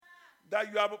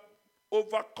that you are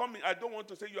overcoming. I don't want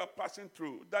to say you are passing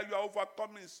through. That you are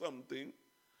overcoming something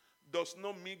does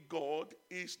not mean God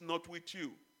is not with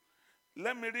you.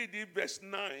 Let me read it, verse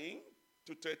 9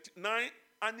 to 39.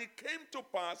 And it came to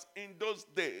pass in those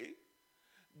days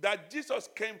that Jesus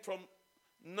came from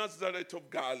Nazareth of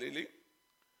Galilee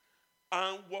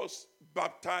and was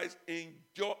baptized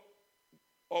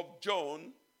of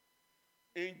John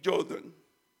in Jordan.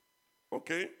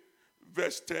 Okay?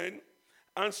 Verse 10.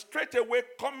 And straightway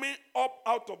coming up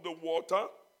out of the water,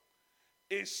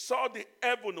 he saw the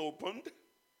heaven opened,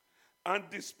 and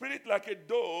the Spirit like a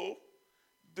dove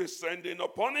descending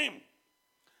upon him.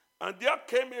 And there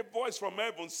came a voice from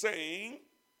heaven saying,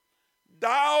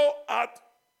 Thou art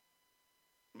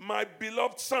my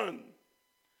beloved Son,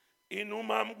 in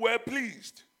whom I am well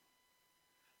pleased.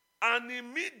 And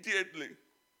immediately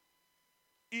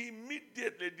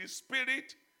the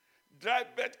Spirit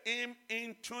driveth him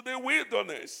into the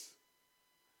wilderness.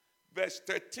 Verse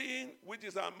 13, which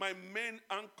is my main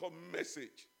anchor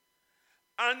message.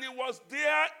 And he was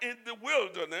there in the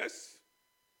wilderness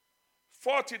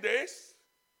 40 days,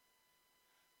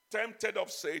 tempted of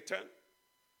Satan,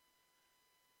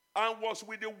 and was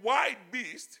with the wild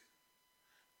beast,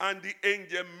 and the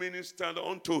angel ministered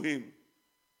unto him.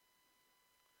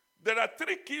 There are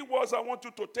three key words I want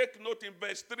you to take note in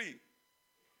verse 3.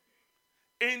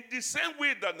 In the same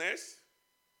wilderness,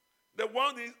 there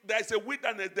is a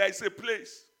wilderness, there is a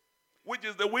place, which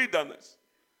is the wilderness.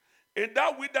 In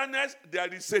that wilderness,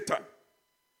 there is Satan.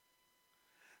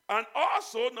 And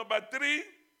also, number 3,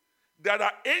 there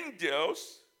are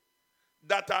angels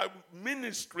that are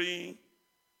ministering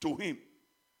to him.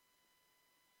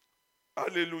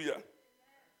 Hallelujah.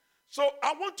 So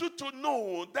I want you to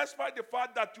know, despite the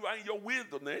fact that you are in your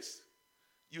wilderness,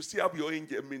 you still have your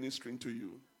angel ministering to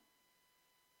you.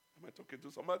 Am I talking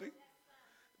to somebody?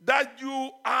 That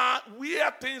you are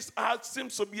where things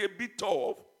seems to be a bit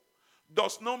tough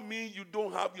does not mean you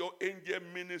don't have your angel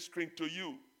ministering to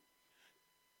you.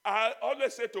 I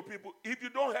always say to people, if you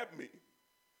don't help me,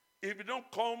 if you don't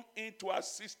come in to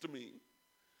assist me,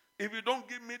 if you don't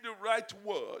give me the right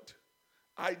word,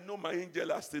 I know my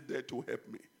angel are still there to help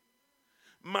me.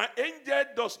 My angel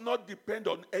does not depend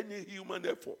on any human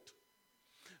effort.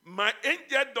 My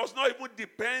angel does not even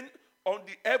depend on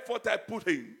the effort I put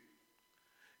in.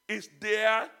 It's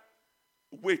there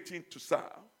waiting to serve.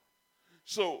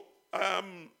 So,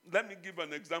 let me give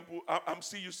an example. I'm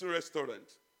CUC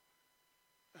restaurant.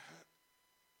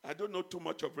 I don't know too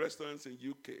much of restaurants in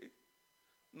UK.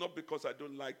 Not because I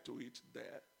don't like to eat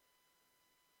there.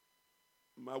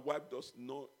 My wife does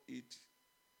not eat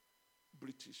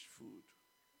British food.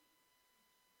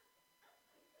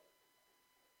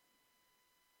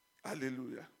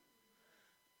 Hallelujah.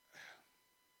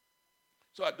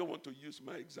 So I don't want to use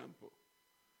my example.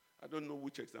 I don't know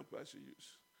which example I should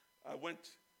use. I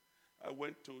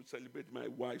went to celebrate my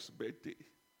wife's birthday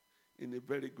in a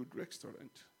very good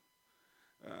restaurant.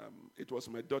 It was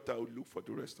my daughter who looked for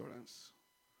the restaurants.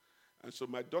 And so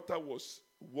my daughter was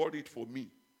worried for me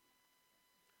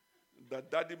that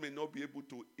daddy may not be able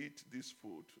to eat this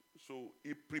food. So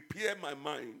he prepared my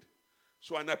mind.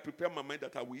 So and I prepare my mind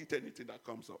that I will eat anything that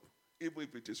comes up, even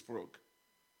if it is frog.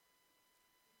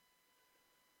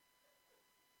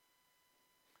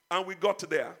 And we got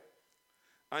there,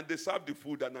 and they served the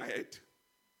food, and I ate.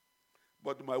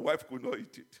 But my wife could not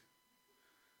eat it.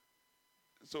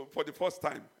 So for the first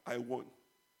time, I won.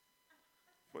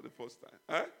 For the first time.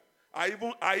 Huh? I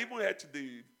even ate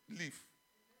the leaf.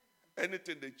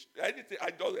 Anything, I just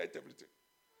ate everything.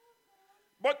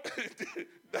 But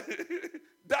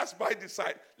that's by the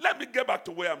side. Let me get back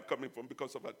to where I'm coming from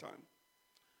because of our time.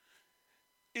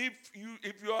 If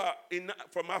you are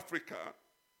from Africa,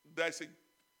 there's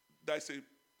a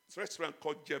restaurant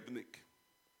called Jebnik.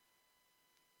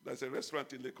 There's a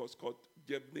restaurant in Lagos called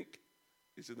Jebnik.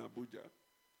 It's in Abuja.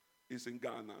 It's in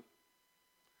Ghana.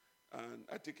 And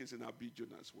I think it's in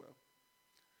Abidjan as well.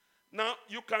 Now,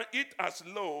 you can eat as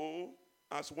low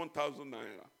as 1,000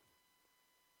 naira.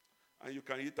 And you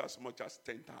can eat as much as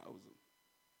 10,000.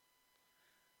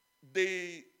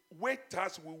 The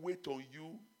waiters will wait on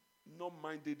you, not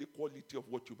minding the quality of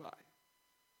what you buy.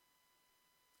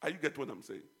 Are you get what I'm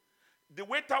saying? The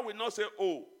waiter will not say,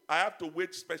 oh, I have to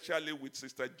wait specially with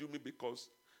Sister Jumi because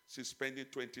she's spending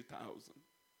 20,000.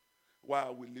 Why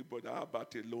will leave Brother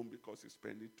Albert alone because he's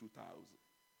spending 2,000?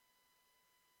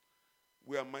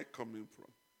 Where am I coming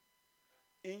from?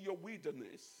 In your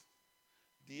wilderness,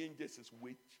 the angels is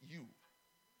with you,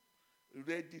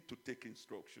 ready to take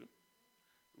instruction,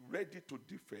 ready to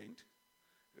defend,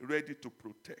 ready to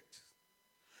protect.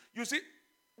 You see,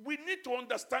 we need to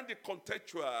understand the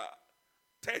contextual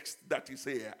text that is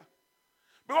here.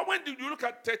 Because when you look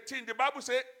at 13, the Bible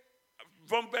says,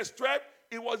 from verse 12,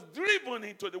 it was driven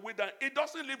into the wilderness. It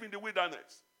doesn't live in the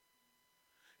wilderness.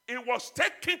 It was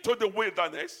taken to the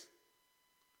wilderness.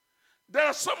 There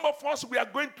are some of us, we are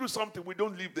going through something, we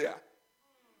don't live there.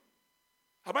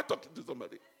 Am I talking to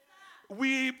somebody?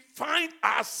 We find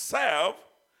ourselves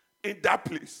in that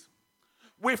place.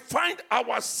 We find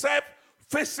ourselves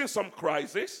facing some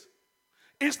crisis.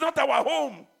 It's not our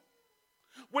home.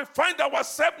 We find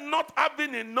ourselves not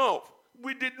having enough.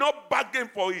 We did not bargain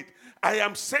for it. I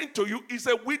am saying to you, it's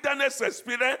a wilderness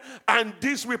experience, and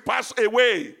this will pass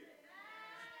away.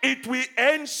 It will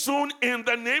end soon in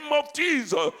the name of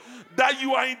Jesus. That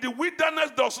you are in the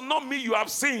wilderness does not mean you have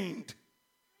sinned.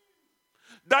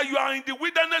 That you are in the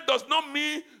wilderness does not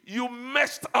mean you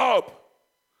messed up.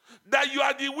 That you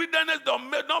are in the wilderness does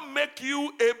not make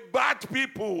you a bad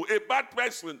people, a bad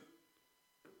person.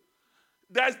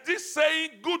 There's this saying,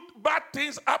 bad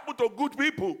things happen to good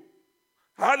people.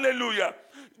 Hallelujah.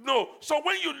 No. So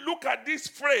when you look at this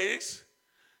phrase,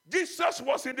 Jesus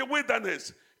was in the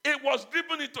wilderness. It was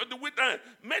driven into the wilderness.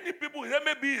 Many people here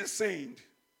maybe he's sinned.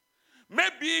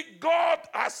 Maybe God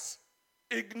has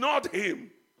ignored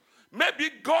him. Maybe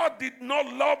God did not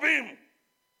love him.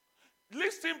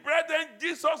 Listen, brethren,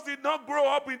 Jesus did not grow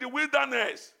up in the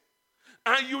wilderness.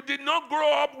 And you did not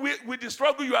grow up with the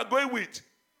struggle you are going with.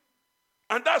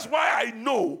 And that's why I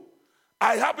know,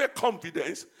 I have a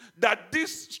confidence that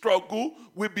this struggle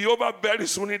will be over very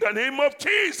soon in the name of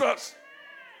Jesus.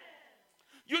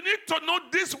 You need to know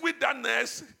this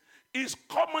wilderness is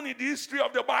common in the history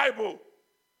of the Bible.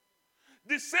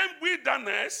 The same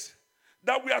wilderness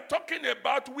that we are talking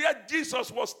about where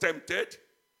Jesus was tempted.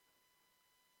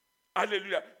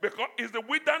 Hallelujah. Because it's the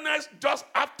wilderness just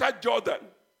after Jordan.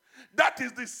 That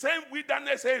is the same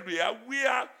wilderness area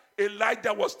where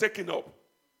Elijah was taken up.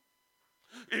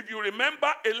 If you remember,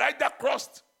 Elijah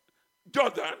crossed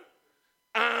Jordan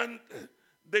and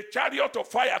the chariot of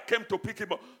fire came to pick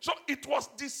him up. So it was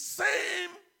the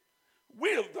same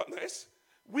wilderness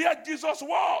where Jesus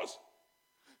was.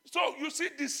 So you see,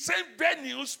 the same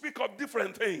venues speak of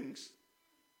different things.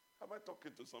 Am I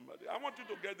talking to somebody? I want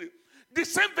you to get it. The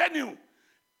same venue.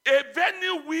 A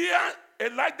venue where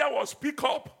Elijah was picked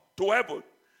up to heaven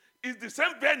is the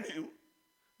same venue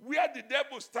where the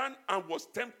devil stand and was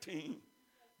tempting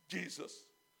Jesus.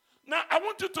 Now, I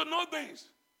want you to know this.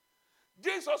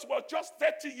 Jesus was just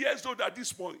 30 years old at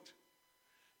this point.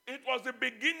 It was the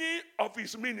beginning of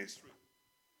his ministry.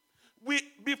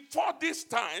 Before this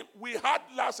time, we had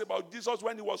last about Jesus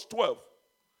when he was 12.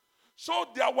 So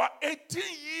there were 18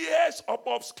 years of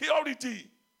obscurity.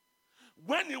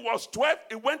 When he was 12,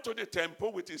 he went to the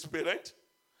temple with his parents,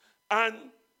 and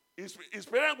his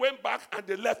parents went back and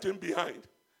they left him behind.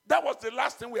 That was the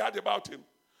last thing we heard about him.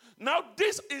 Now,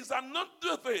 this is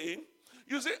another thing,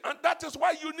 you see, and that is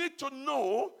why you need to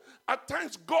know at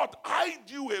times God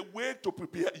hides you a way to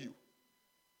prepare you.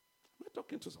 Am I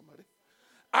talking to somebody?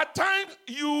 At times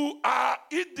you are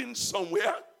hidden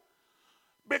somewhere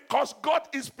because God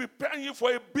is preparing you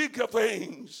for a bigger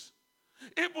things.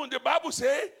 Even the Bible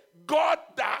says, God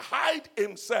that hide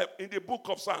himself in the book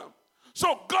of Psalms.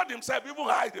 So God himself even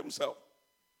hide himself.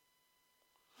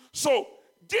 So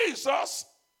Jesus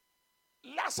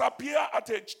last appeared at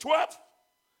age 12.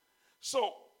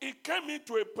 So he came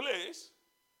into a place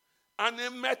and he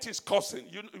met his cousin.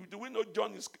 Do we know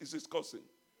John is his cousin?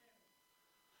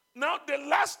 Now, the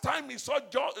last time he saw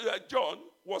John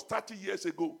was 30 years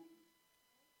ago.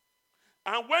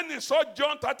 And when he saw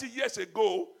John 30 years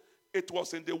ago, it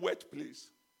was in the wet place.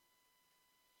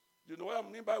 Do you know what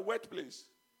I mean by wet place?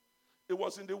 It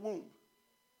was in the womb.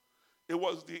 It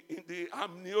was in the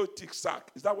amniotic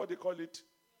sac. Is that what they call it?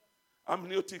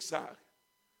 Amniotic sac.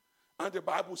 And the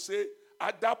Bible says,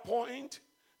 at that point,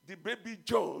 the baby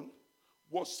John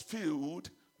was filled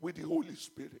with the Holy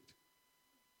Spirit.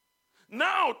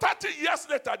 Now, 30 years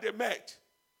later, they met.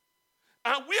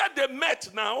 And where they met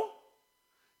now,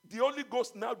 the Holy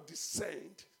Ghost now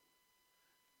descended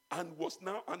and was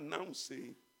now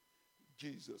announcing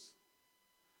Jesus.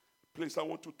 Please, I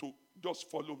want you to just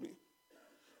follow me.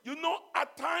 You know,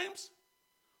 at times,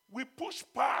 we push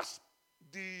past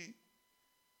the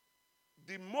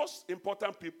most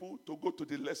important people to go to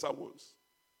the lesser ones.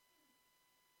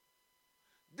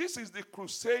 This is the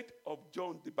crusade of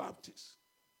John the Baptist.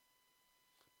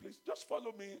 Please, just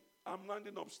follow me. I'm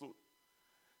landing up soon.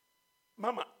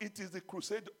 Mama, it is the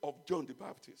crusade of John the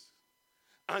Baptist.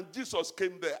 And Jesus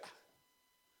came there.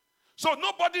 So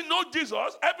nobody knows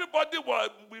Jesus. Everybody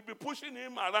will be pushing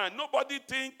him around. Nobody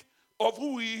think of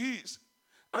who he is.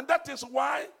 And that is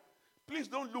why, please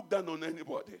don't look down on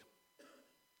anybody.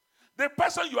 The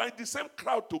person you are in the same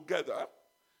crowd together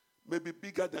may be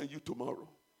bigger than you tomorrow.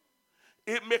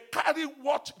 It may carry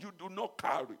what you do not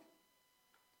carry.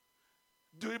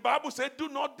 The Bible says, do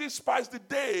not despise the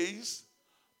days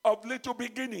of little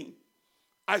beginning.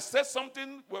 I said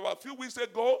something a few weeks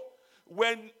ago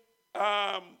when,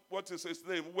 what is his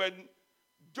name? When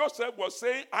Joseph was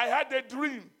saying, I had a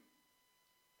dream.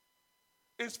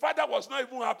 His father was not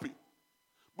even happy.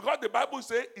 Because the Bible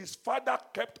says his father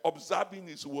kept observing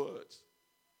his words.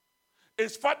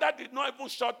 His father did not even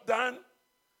shut down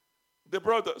the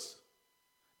brothers.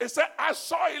 He said, I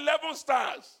saw 11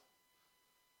 stars.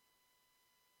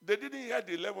 They didn't hear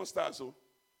the 11 stars. So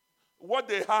what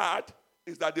they heard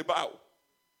is that they bow.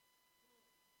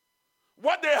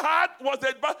 What they heard was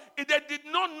that they did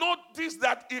not notice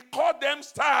that he called them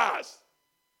stars.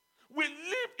 We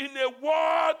live in a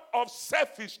world of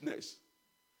selfishness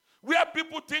where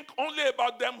people think only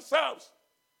about themselves.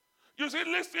 You see,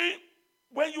 listen,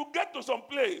 when you get to some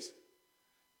place,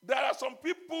 there are some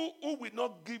people who will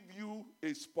not give you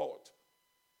a spot.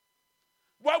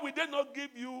 Why will they not give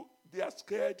you? They are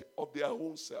scared of their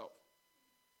own self.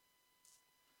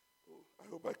 Oh, I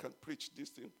hope I can preach this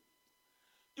thing.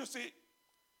 You see,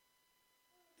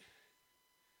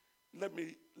 let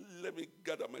me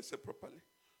gather myself properly.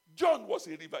 John was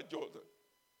in River Jordan.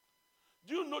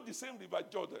 Do you know the same River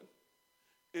Jordan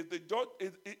is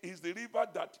the river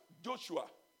that Joshua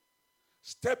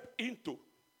stepped into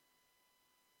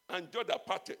and Jordan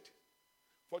parted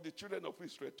for the children of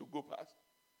Israel to go past?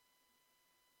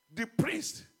 The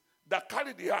priest that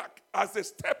carried the ark, as they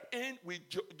stepped in with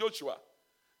Joshua,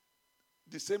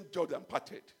 the same Jordan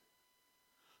parted.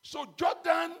 So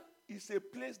Jordan is a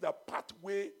place that part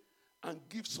way and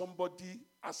gives somebody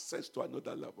access to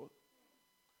another level.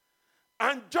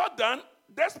 And Jordan,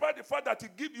 despite the fact that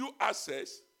it gives you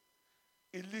access,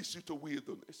 it leads you to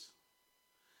wilderness.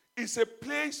 It's a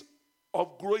place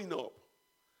of growing up.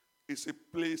 It's a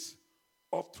place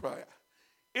of trial.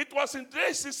 It was in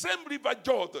the same River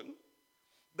Jordan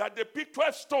that they picked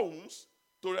 12 stones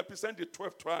to represent the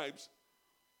 12 tribes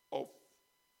of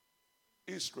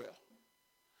Israel.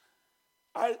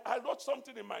 I wrote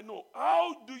something in my note.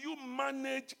 How do you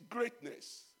manage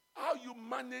greatness? How do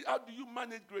you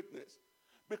manage greatness?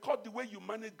 Because the way you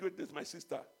manage greatness, my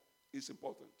sister, is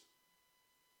important.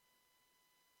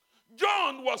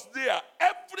 John was there.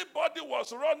 Everybody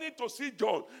was running to see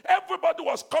John. Everybody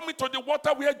was coming to the water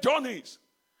where John is.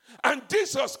 And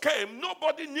Jesus came.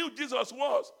 Nobody knew Jesus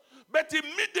was. But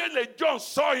immediately John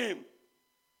saw him.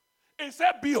 He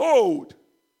said, behold,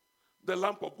 the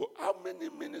Lamb of God. How many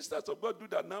ministers of God do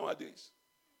that nowadays?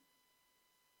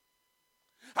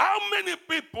 How many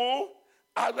people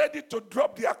are ready to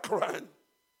drop their crown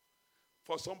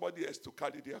for somebody else to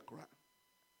carry their crown?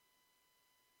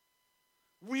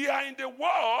 We are in the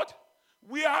world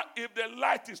where if the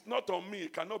light is not on me,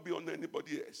 it cannot be on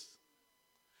anybody else.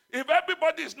 If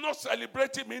everybody is not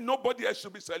celebrating me, nobody else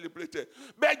should be celebrated.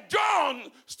 But John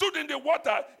stood in the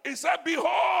water. He said,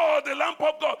 behold, the Lamb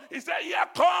of God. He said, here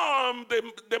come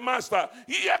the Master.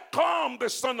 Here come the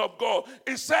Son of God.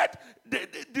 He said,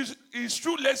 his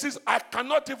shoelaces I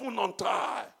cannot even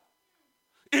untie.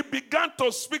 He began to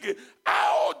speak.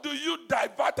 How do you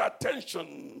divert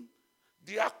attention,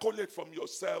 the accolade from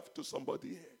yourself to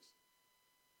somebody else?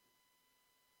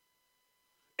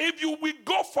 If you will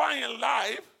go far in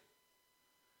life,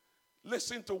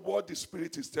 listen to what the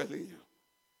Spirit is telling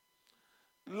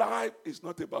you. Life is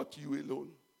not about you alone.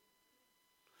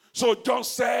 So John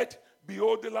said,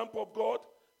 behold the Lamb of God.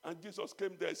 And Jesus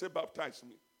came there and said, baptize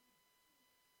me.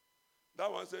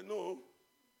 That one said, no,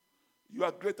 you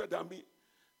are greater than me.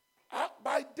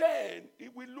 By then,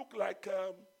 it will look like,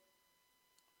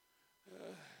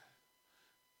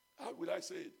 how will I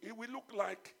say it? It will look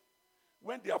like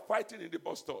when they are fighting in the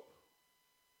bus stop.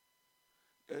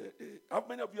 How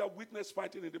many of you have witnessed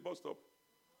fighting in the bus stop?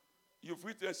 You've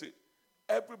witnessed it.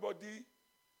 Everybody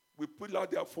will pull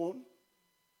out their phone,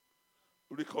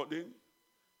 recording.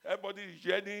 Everybody is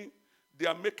yelling. They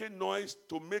are making noise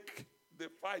to make the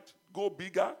fight go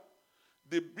bigger.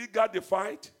 The bigger the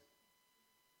fight,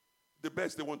 the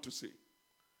best they want to see.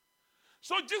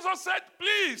 So Jesus said,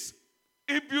 please,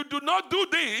 if you do not do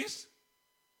this,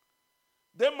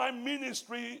 then my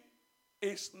ministry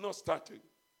is not starting.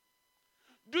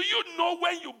 Do you know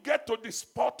when you get to the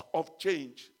spot of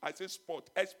change? I say spot,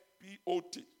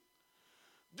 S-P-O-T.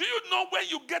 Do you know when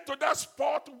you get to that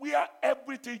spot where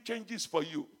everything changes for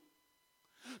you?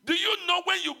 Do you know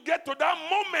when you get to that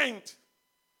moment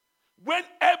when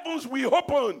heavens will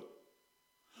open?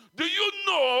 Do you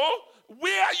know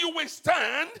where you will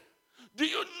stand? Do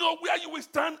you know where you will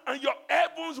stand and your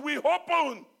heavens will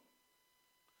open?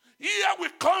 Here we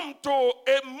come to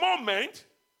a moment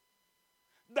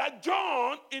that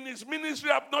John in his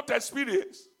ministry have not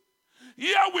experienced.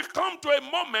 Here we come to a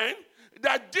moment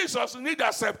that Jesus needs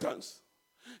acceptance.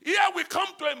 Here we come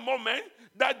to a moment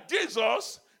that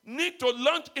Jesus needs to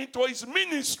launch into his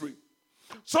ministry.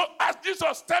 So as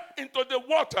Jesus stepped into the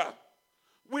water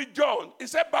with John, he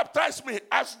said, baptize me.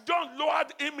 As John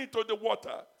lowered him into the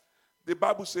water, the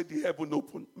Bible said the heaven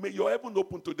opened. May your heaven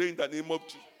open today in the name of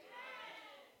Jesus.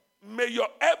 May your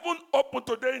heaven open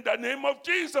today in the name of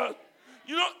Jesus.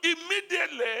 You know,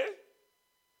 immediately,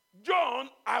 John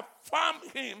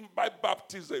affirmed him by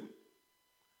baptism.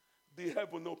 The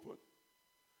heaven opened.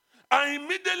 And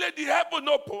immediately the heaven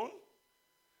opened,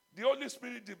 the Holy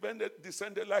Spirit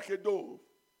descended like a dove.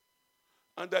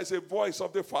 And there's a voice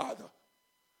of the Father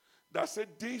that said,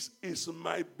 this is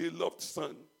my beloved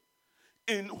Son,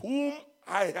 in whom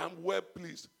I am well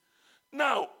pleased.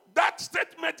 Now, that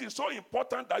statement is so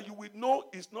important that you will know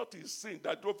it's not his sin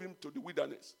that drove him to the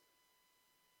wilderness.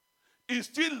 He's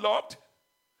still loved.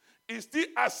 He's still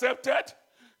accepted.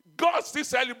 God still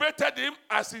celebrated him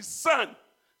as his son.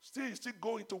 He's still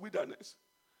going to wilderness.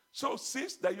 So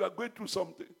since that you are going through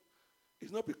something,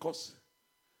 it's not because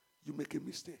you make a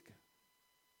mistake.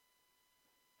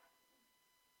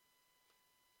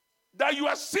 That you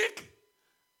are sick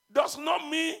does not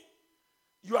mean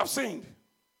you have sinned.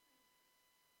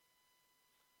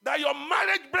 That your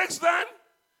marriage breaks down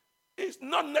is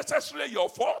not necessarily your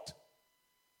fault.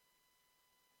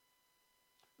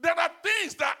 There are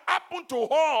things that happen to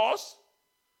us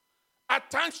at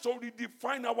times to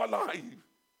redefine our life.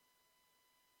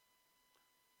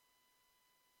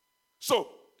 So,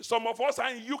 some of us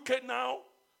are in UK now.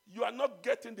 You are not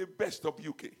getting the best of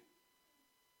UK.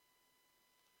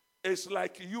 It's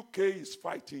like UK is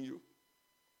fighting you.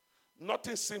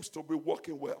 Nothing seems to be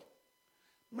working well.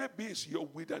 Maybe it's your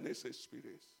wilderness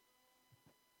experience.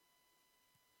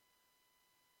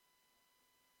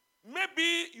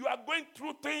 Maybe you are going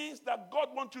through things that God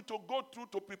wants you to go through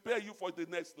to prepare you for the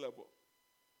next level.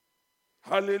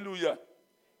 Hallelujah.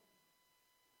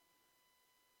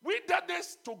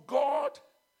 Wilderness to God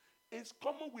is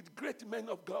common with great men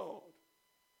of God.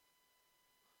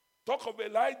 Talk of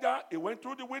Elijah, he went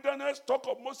through the wilderness. Talk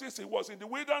of Moses, he was in the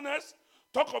wilderness.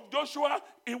 Talk of Joshua,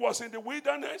 he was in the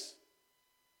wilderness.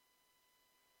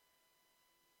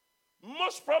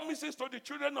 Most promises to the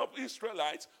children of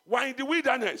Israelites were in the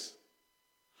wilderness.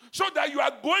 So that you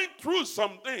are going through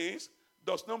some things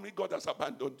does not mean God has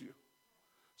abandoned you.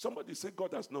 Somebody say,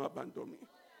 God has not abandoned me.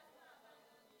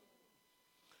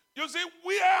 You see,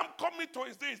 where I'm coming to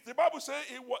is this. The Bible says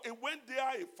he went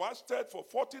there, he fasted for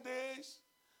 40 days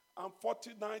and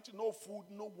 40 nights, no food,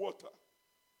 no water.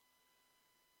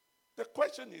 The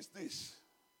question is this.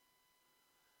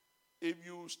 If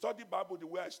you study Bible the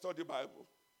way I study Bible,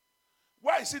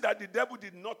 why is it that the devil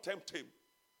did not tempt him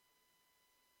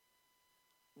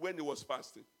when he was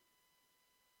fasting?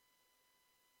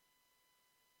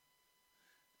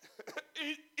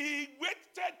 he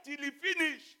waited till he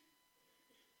finished.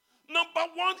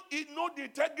 Number one, he knows the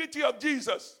integrity of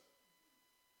Jesus.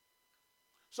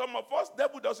 Some of us,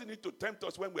 devil doesn't need to tempt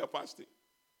us when we are fasting.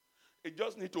 He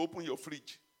just needs to open your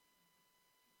fridge.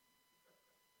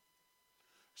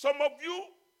 Some of you,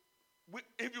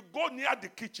 if you go near the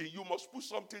kitchen, you must put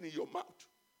something in your mouth.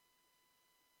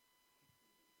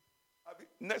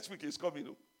 Next week is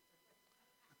coming.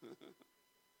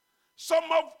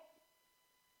 Some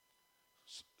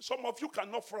of you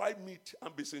cannot fry meat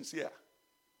and be sincere.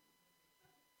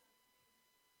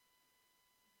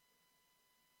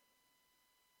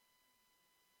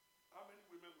 How many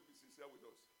women will be sincere with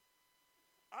us?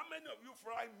 How many of you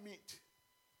fry meat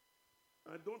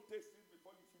and don't taste it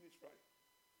before you finish frying?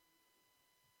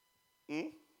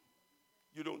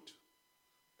 You don't?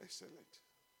 Excellent.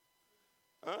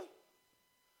 Huh?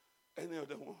 Any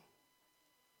other one?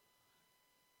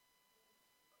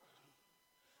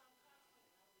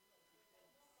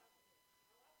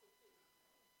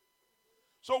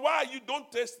 So why you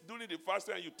don't taste during the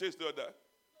fasting and you taste the other?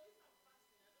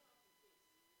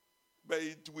 But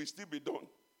it will still be done.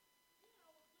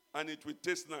 And it will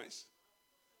taste nice.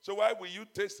 So why will you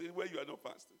taste it when you are not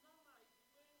fasting?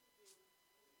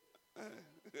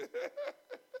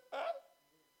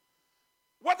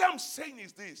 What I'm saying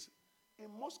is this. In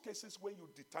most cases, when you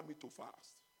determine to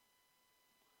fast,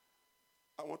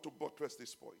 I want to buttress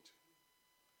this point.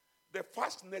 The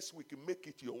fast next week, make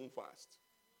it your own fast.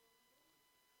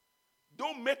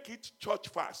 Don't make it church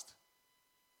fast.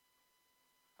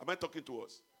 Am I talking to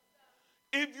us?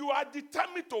 If you are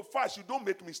determined to fast, you don't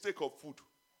make mistake of food.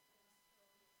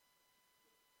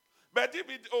 But if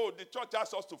the church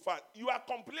asks us to fast, you are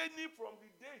complaining from the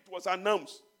day it was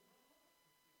announced.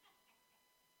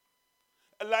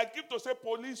 Like if to say,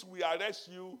 police will arrest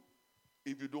you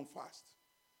if you don't fast.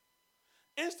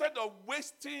 Instead of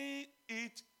wasting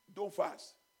it, don't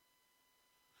fast.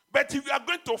 But if you are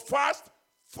going to fast,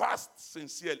 fast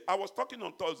sincerely. I was talking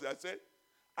on Thursday. I said,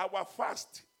 our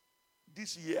fast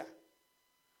this year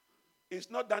is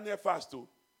not Daniel fast too.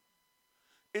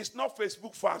 It's not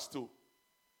Facebook fast too.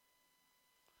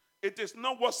 It is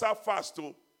not WhatsApp fast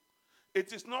too.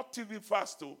 It is not TV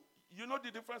fast too. You know the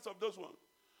difference of those ones.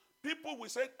 People will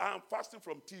say, I am fasting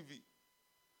from TV.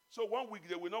 So 1 week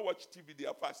they will not watch TV, they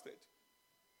are fasted.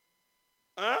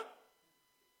 Huh?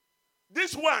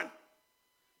 This one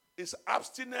is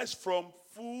abstinence from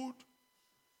food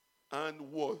and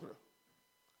water.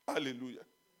 Hallelujah.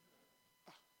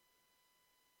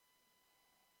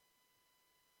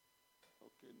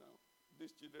 Okay, now,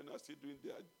 these children are still doing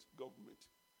their government.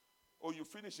 Oh, you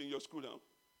finish in your school now?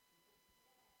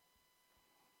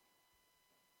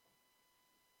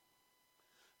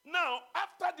 Now,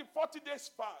 after the 40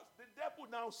 days fast, the devil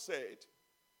now said,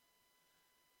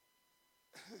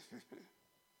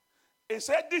 he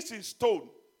said, this is stone.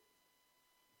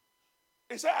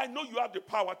 He said, I know you have the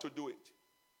power to do it.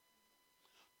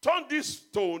 Turn this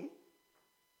stone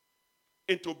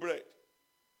into bread.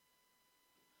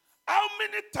 How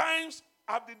many times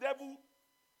have the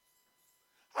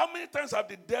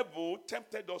devil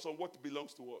tempted us on what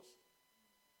belongs to us?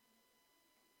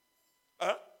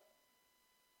 Huh?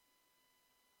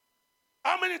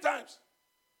 How many times?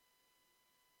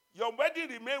 Your wedding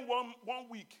remained one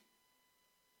week.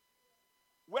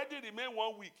 Wedding remained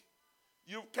 1 week.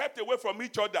 You've kept away from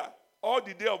each other all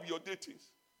the day of your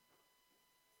datings.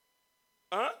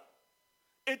 Huh?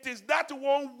 It is that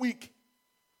 1 week.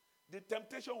 The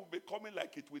temptation will be coming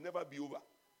like it will never be over.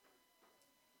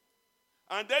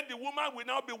 And then the woman will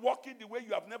now be walking the way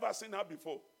you have never seen her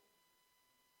before.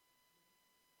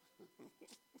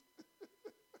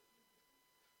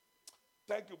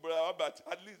 Thank you, Brother Albert.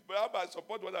 At least, Brother Albert,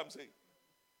 support what I'm saying.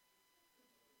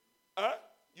 Huh?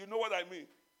 You know what I mean?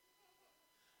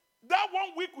 That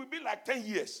 1 week will be like 10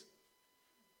 years.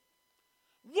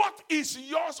 What is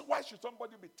yours? Why should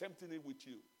somebody be tempting it with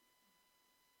you?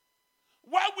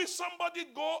 Why will somebody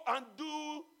go and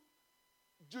do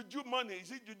juju money?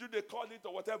 Is it juju they call it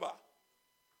or whatever?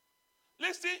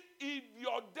 Listen, if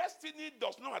your destiny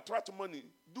does not attract money,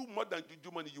 do more than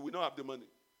juju money, you will not have the money.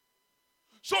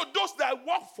 So those that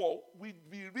work for will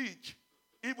be rich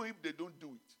even if they don't do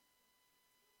it.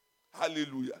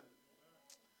 Hallelujah.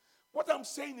 What I'm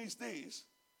saying is this.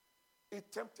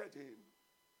 It tempted him.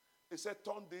 He said,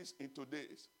 turn this into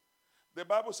this. The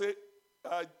Bible says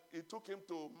it took him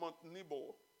to Mount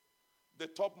Nebo, the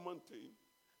top mountain,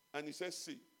 and he said,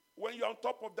 see, when you're on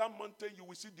top of that mountain, you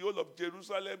will see the whole of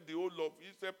Jerusalem, the whole of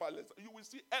Israel, Palestine. You will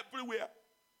see everywhere.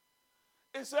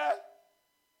 He said,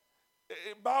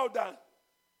 bow down,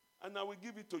 and I will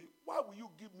give it to you. Why will you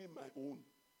give me my own?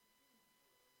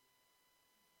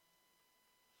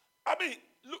 I mean,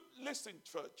 look, listen,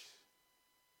 church.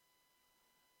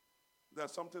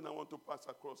 There's something I want to pass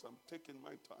across. I'm taking my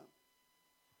time.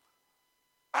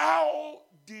 How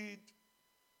did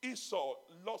Esau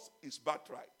lose his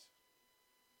birthright?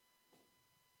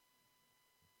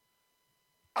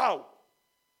 How?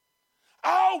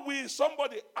 How will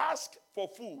somebody ask for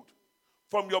food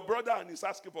from your brother and he's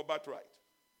asking for birthright?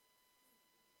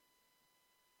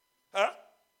 Huh?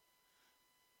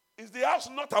 Is the house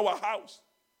not our house?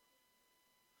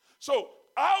 So,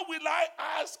 how will I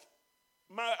ask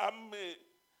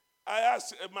I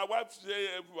asked my wife,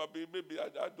 maybe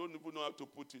I don't even know how to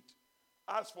put it.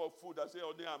 Ask for food. I say,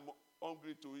 only I'm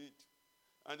hungry to eat.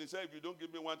 And he said, if you don't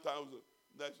give me 1,000,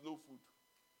 there's no food.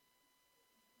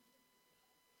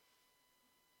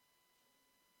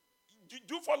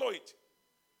 Do you follow it?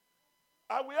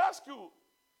 I will ask you,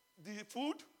 the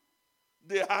food,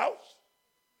 the house,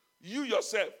 you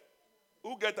yourself,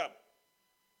 who get them?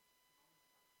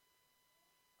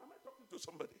 Am I talking to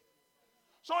somebody?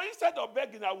 So instead of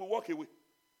begging, I will walk away.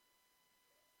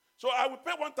 So I will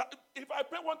pay 1,000. If I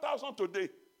pay 1,000 today,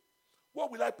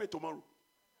 what will I pay tomorrow?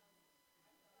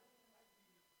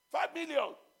 5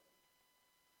 million.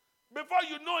 Before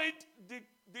you know it,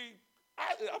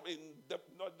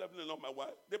 definitely not my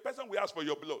wife. The person will ask for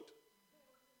your blood.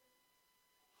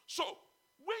 So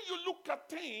when you look at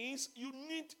things, you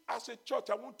need, as a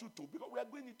church, I want you to, because we are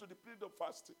going into the period of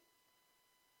fasting.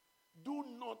 Do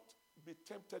not be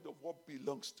tempted of what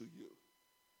belongs to you.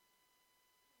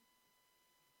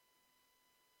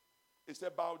 He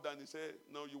said, bow down. He said,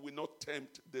 no, you will not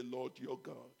tempt the Lord your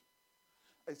God.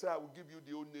 I said, I will give you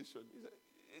the whole nation.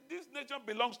 this nation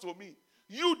belongs to me.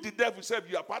 You, the devil, said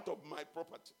you are part of my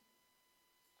property.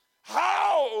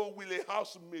 How will a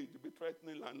housemaid be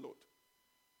threatening landlord?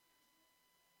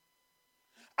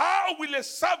 How will a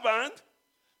servant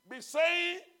be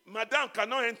saying, Madam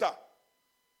cannot enter?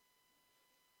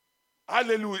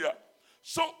 Hallelujah.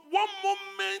 So one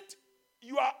moment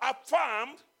you are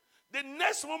affirmed, the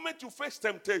next moment you face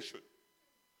temptation.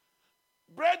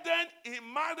 Brethren, in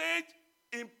marriage,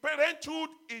 in parenthood,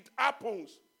 it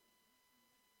happens.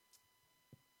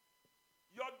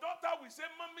 Your daughter will say,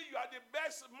 Mommy, you are the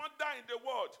best mother in the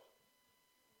world.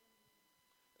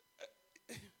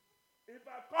 If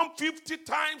I come 50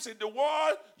 times in the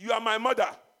world, you are my mother.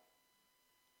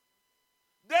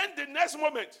 Then the next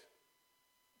moment,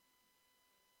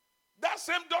 that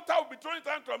same daughter will be throwing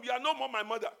tantrum, you are no more my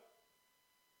mother.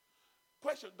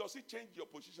 Question, does it change your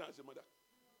position as a mother?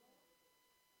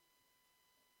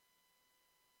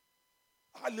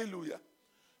 Hallelujah.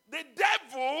 The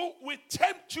devil will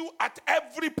tempt you at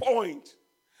every point.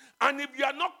 And if you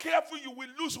are not careful, you will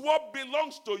lose what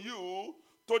belongs to you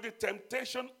to the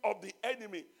temptation of the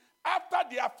enemy. After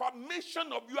the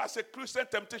affirmation of you as a Christian,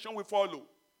 temptation will follow.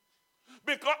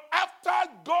 Because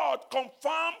after God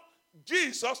confirmed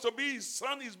Jesus to be his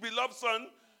son, his beloved son,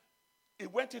 he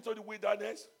went into the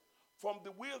wilderness. From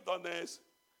the wilderness,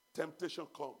 temptation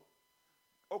comes.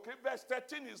 Okay, verse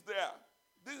 13 is there.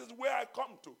 This is where I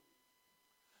come to.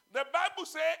 The Bible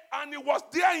says, and he was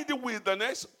there in the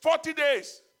wilderness 40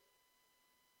 days,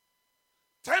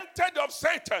 tempted of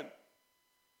Satan.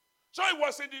 So he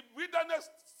was in the wilderness,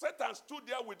 Satan stood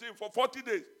there with him for 40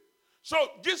 days. So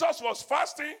Jesus was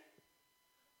fasting,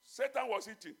 Satan was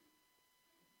eating.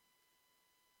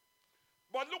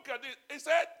 But look at it. He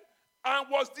said, and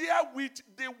was there with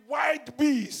the wild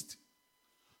beast.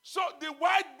 So the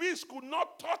wild beast could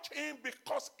not touch him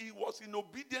because he was in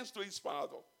obedience to his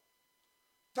father.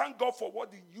 Thank God for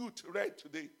what the youth read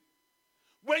today.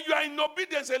 When you are in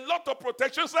obedience, a lot of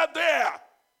protections are there.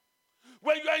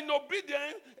 When you are in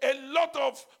obedience, a lot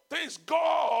of things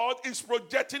God is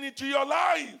projecting into your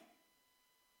life.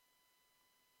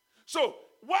 So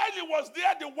while he was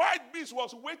there, the wild beast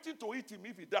was waiting to eat him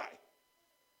if he died.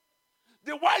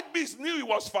 The wild beast knew he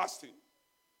was fasting.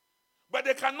 But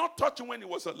they cannot touch him when he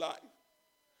was alive.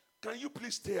 Can you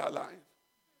please stay alive?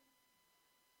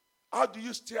 How do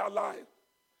you stay alive?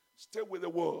 Stay with the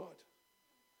word.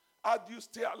 How do you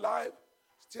stay alive?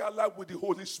 Stay alive with the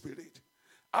Holy Spirit.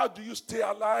 How do you stay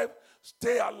alive?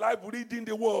 Stay alive reading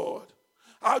the word.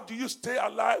 How do you stay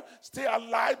alive? Stay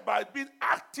alive by being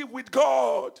active with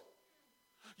God.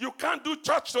 You can't do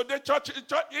church today, church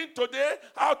in today,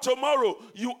 out tomorrow.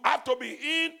 You have to be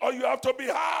in or you have to be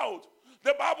out.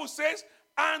 The Bible says,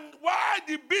 and while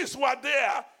the beasts were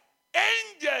there,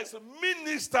 angels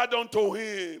ministered unto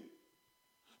him.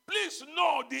 Please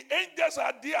know the angels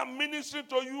are there ministering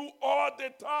to you all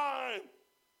the time.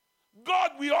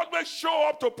 God will always show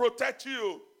up to protect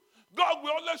you. God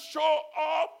will always show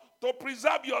up to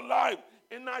preserve your life.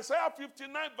 In Isaiah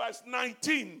 59 verse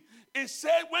 19, it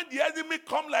said when the enemy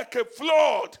come like a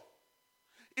flood,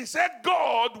 he said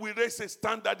God will raise a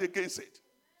standard against it.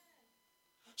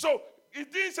 So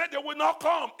it didn't say they will not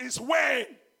come. It's when.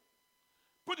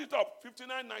 Put it up,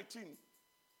 59:19.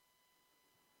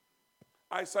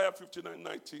 Isaiah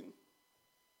 59:19.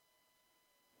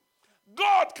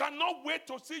 God cannot wait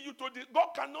to see you God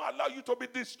cannot allow you to be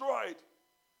destroyed.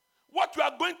 What you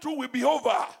are going through will be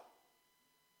over.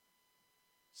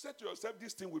 Say to yourself,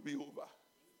 this thing will be over.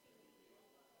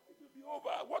 It will be over.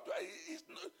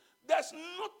 There's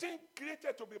nothing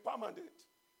created to be permanent.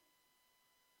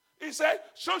 He said,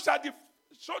 so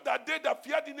that they that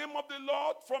fear the name of the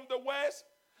Lord from the west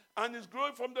and his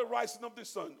glory from the rising of the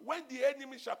sun. When the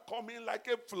enemy shall come in like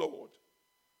a flood,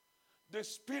 the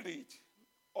Spirit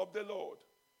of the Lord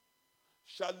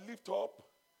shall lift up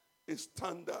a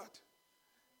standard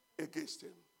against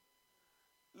him.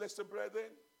 Listen,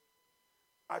 brethren,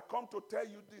 I come to tell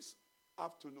you this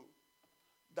afternoon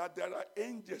that there are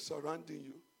angels surrounding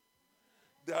you.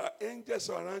 There are angels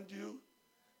around you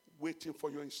waiting for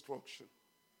your instruction.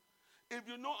 If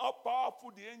you know how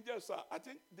powerful the angels are, I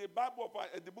think the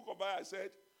book of Isaiah said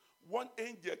one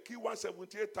angel killed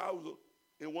 178,000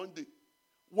 in one day.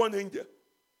 One angel.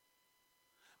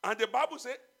 And the Bible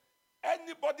said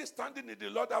anybody standing in the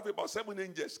Lord have about 7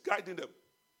 angels guiding them.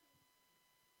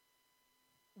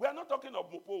 We are not talking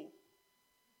of Mopo.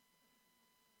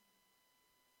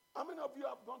 How many of you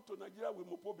have gone to Nigeria with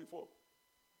Mopo before?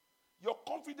 Your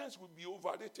confidence will be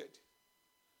overrated.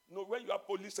 No, when you have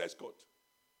police escort.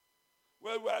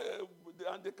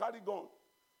 And they carry gun.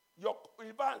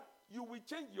 You will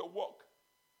change your work.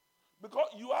 Because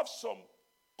you have some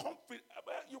confident.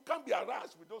 You can't be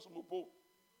harassed with those mopo.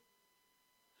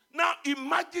 Now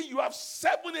imagine you have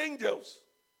 7 angels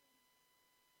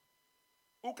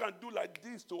who can do like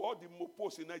this to all the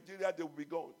mopos in Nigeria, they will be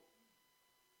gone.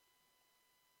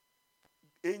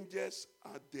 Angels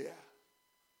are there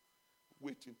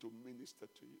waiting to minister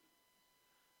to you.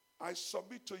 I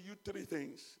submit to you 3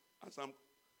 things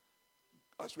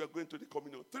as we are going to the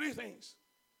communion. 3 things.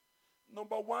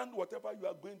 Number 1, whatever you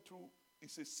are going through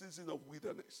is a season of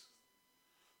wilderness.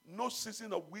 No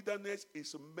season of wilderness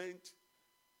is meant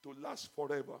to last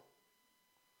forever.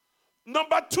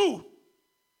 Number 2,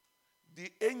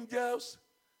 the angels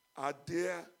are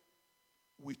there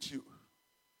with you,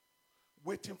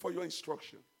 waiting for your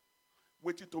instruction,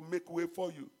 waiting to make way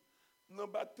for you.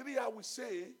 Number 3, I will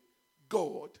say,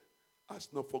 God has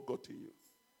not forgotten you.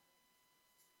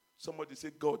 Somebody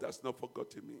say, God has not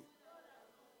forgotten me.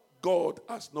 God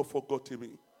has not forgotten me.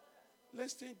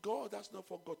 Let's think, God has not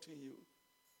forgotten you.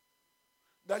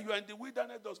 That you are in the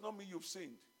wilderness does not mean you've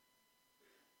sinned.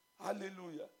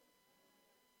 Hallelujah.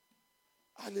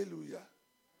 Hallelujah.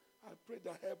 I pray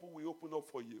that heaven will open up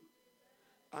for you.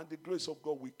 And the grace of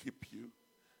God will keep you.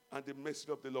 And the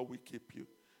mercy of the Lord will keep you.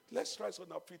 Let's rise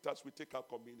on our feet as we take our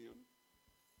communion.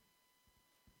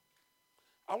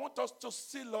 I want us to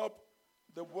seal up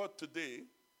the word today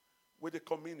with the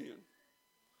communion.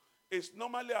 It's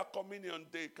normally a communion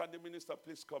day. Can the minister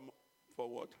please come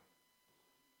forward?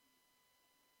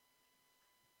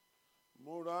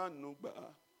 Moranuba.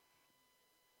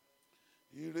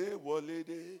 Ire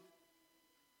wolede.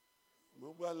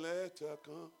 Mubaleta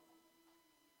kan.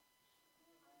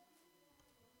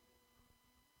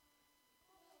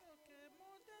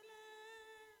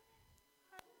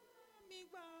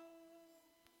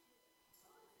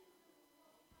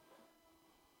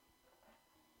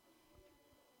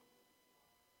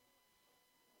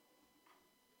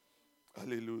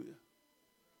 Hallelujah.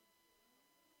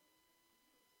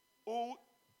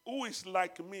 Who is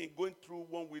like me going through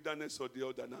one wilderness or the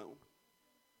other now?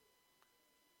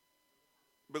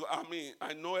 Because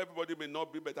I know everybody may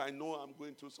not be, but I know I'm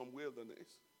going through some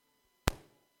wilderness.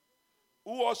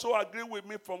 Who also agree with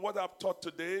me from what I've taught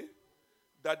today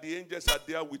that the angels are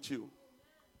there with you?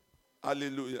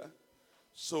 Hallelujah.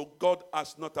 So God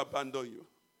has not abandoned you.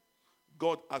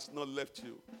 God has not left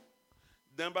you.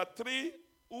 Number 3,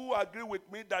 who agree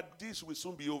with me that this will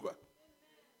soon be over?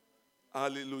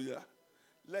 Hallelujah.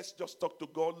 Let's just talk to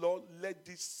God. Lord, let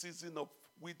this season of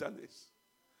wilderness,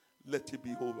 let it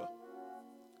be over.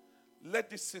 Let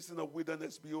this season of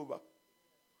wilderness be over.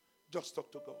 Just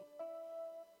talk to God.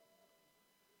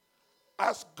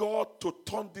 Ask God to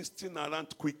turn this thing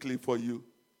around quickly for you.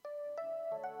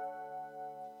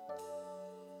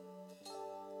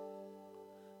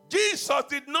 Jesus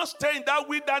did not stay in that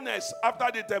wilderness after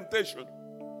the temptation.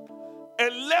 He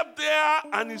left there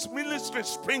and his ministry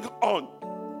spring on.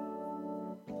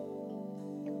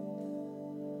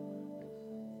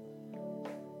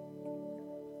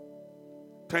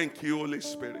 Thank you, Holy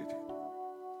Spirit.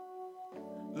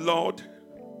 Lord,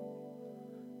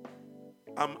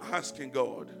 I'm asking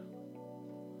God,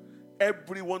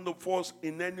 every one of us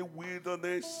in any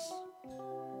wilderness,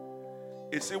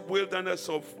 is it wilderness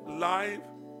of life,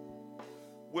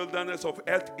 wilderness of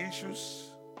health issues,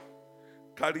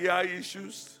 career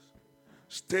issues,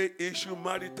 state issue,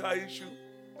 marital issue?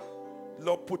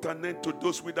 Lord, put an end to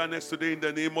those wilderness today in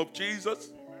the name of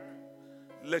Jesus.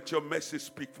 Let your mercy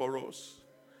speak for us.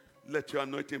 Let your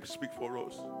anointing speak for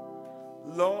us.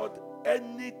 Lord,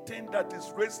 anything that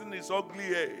is raising its ugly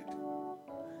head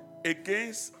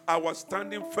against our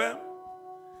standing firm,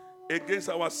 against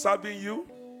our serving you,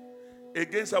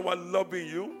 against our loving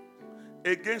you,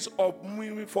 against our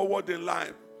moving forward in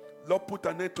life, Lord, put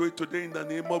an end to it today in the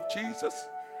name of Jesus.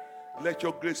 Let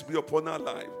your grace be upon our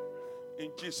life.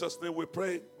 In Jesus' name we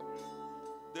pray.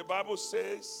 The Bible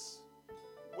says,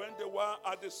 when they were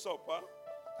at the supper,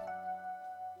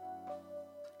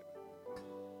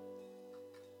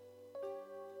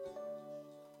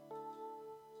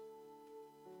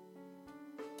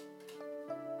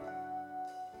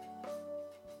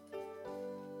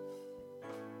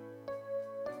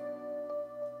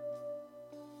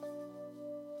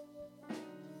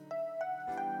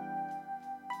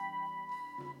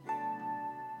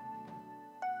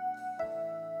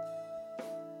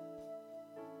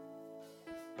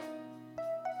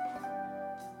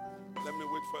 let me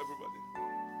wait for everybody.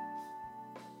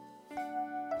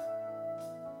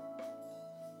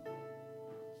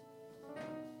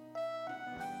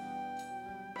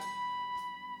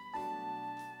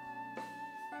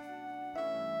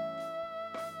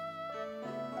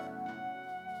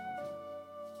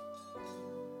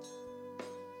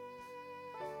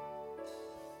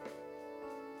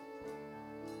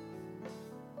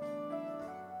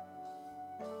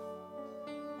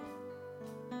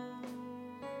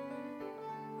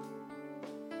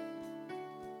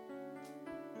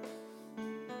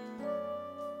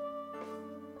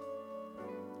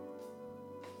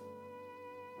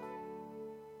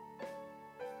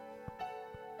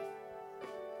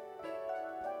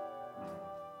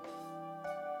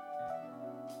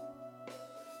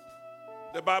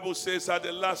 The Bible says at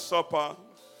the Last Supper,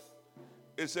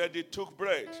 it said he took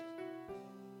bread.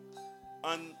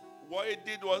 And what he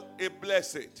did was he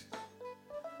blessed it.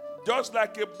 Just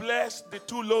like he blessed the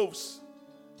 2 loaves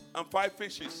and 5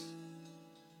 fishes.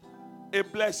 He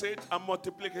blessed it and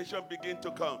multiplication began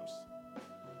to come.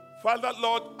 Father,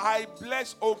 Lord, I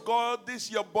bless, oh God, this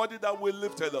your body that we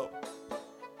lifted up.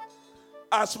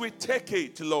 As we take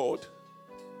it, Lord,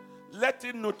 let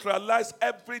it neutralize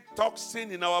every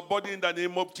toxin in our body in the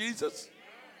name of Jesus.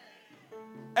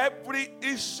 Every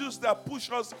issues that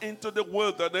push us into the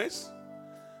wilderness,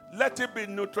 let it be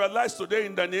neutralized today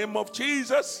in the name of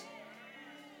Jesus.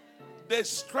 The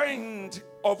strength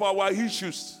of our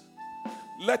issues,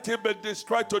 let it be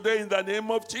destroyed today in the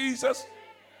name of Jesus.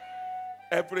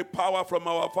 Every power from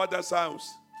our Father's house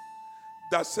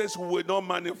that says we will not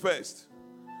manifest,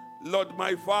 Lord,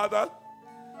 my Father,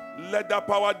 let that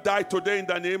power die today in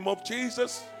the name of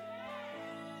Jesus.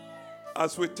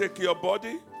 As we take your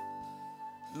body,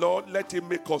 Lord, let it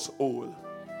make us whole.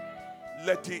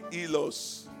 Let it heal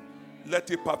us.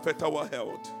 Let it perfect our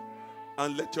health.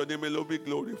 And let your name alone be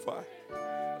glorified.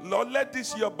 Lord, let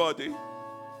this your body,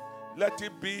 let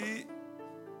it be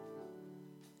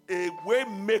a way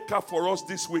maker for us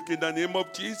this week in the name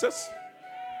of Jesus.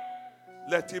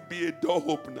 Let it be a door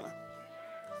opener.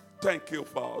 Thank you,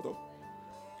 Father.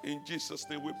 In Jesus'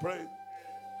 name we pray.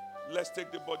 Let's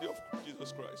take the body of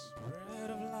Jesus Christ.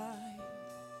 Bread of life,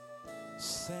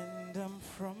 send them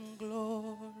from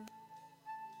glory.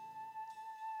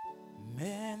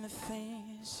 Many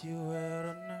things you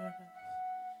were on earth,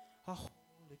 a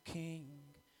holy king,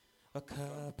 a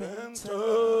carpenter.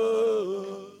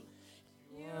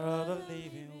 You are the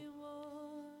living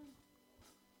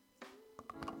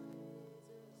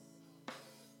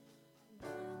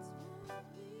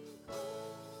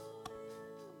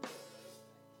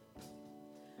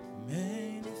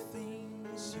many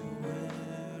things you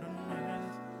were on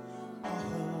earth, a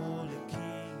holy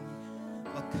king,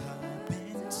 a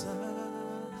carpenter.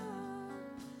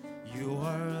 You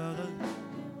are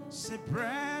the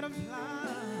bread of life.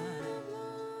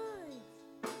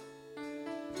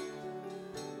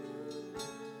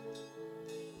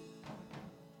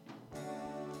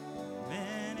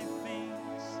 Many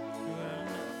things you are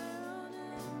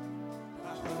a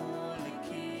holy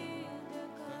king,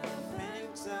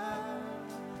 carpenter.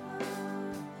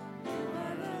 You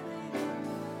are the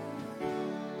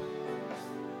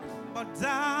but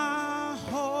thou,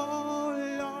 oh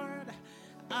Lord,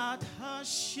 art a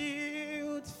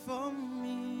shield for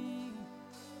me,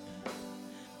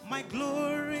 my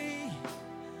glory,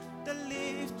 the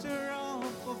lifter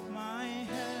up of my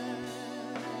head.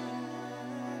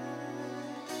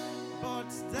 But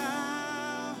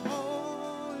thou,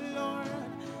 oh Lord,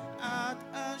 art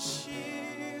a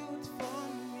shield for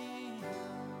me.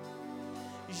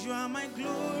 You are my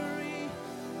glory,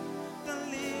 the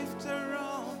lifter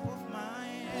up of my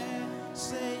head.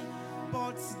 Say,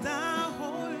 but thou,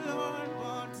 oh Lord,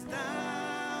 but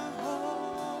thou,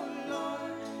 oh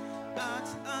Lord, art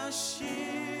a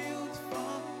shield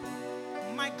for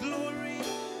my glory,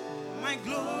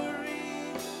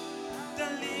 the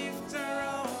lifter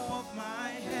up of my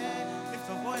head. Lift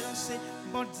a voice and say,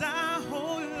 but thou,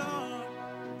 oh Lord,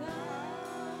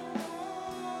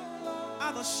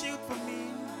 are the shield for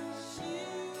me.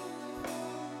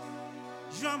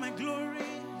 You are my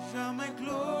glory, you are my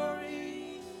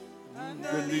glory,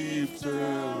 the lifter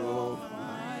of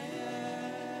my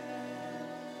head.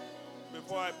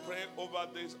 Before I pray over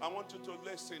this, I want you to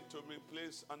listen to me,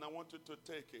 please, and I want you to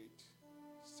take it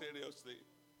seriously.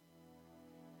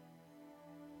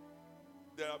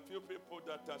 There are few people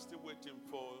that are still waiting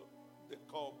for the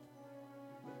cup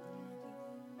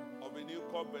of a new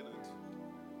covenant.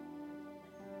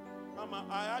 Mama,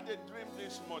 I had a dream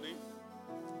this morning.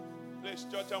 Please,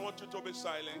 church, I want you to be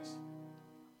silent.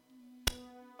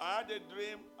 I had a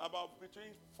dream about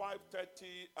between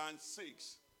 5:30 and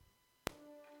 6.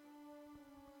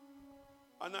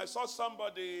 And I saw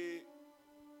somebody,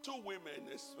 2 women,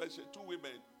 especially 2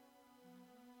 women,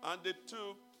 and they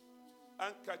took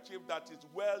handkerchief that is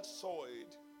well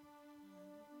soiled,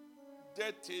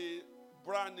 dirty,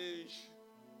 brownish,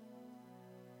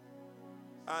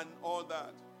 and all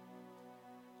that.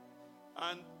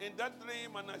 And in that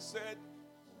dream, and I said,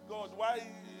 God, why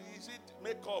is it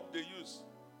makeup they use?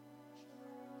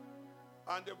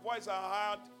 And the voice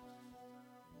I heard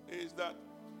is that,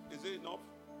 is it enough?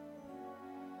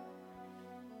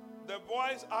 The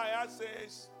voice I heard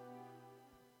says,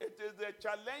 it is the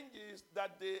challenges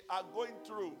that they are going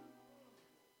through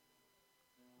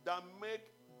that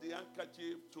make the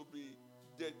handkerchief to be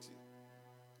dirty.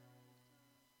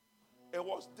 It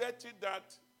was dirty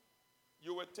that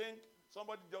You would think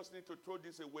somebody just need to throw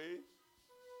this away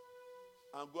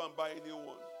and go and buy a new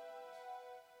one.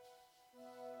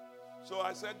 So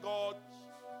I said, God,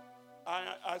 I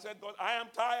am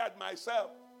tired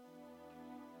myself.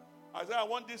 I said, I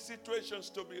want these situations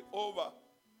to be over.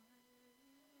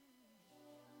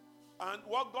 And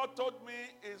what God told me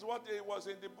is what it was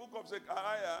in the book of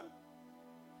Zechariah,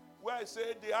 where I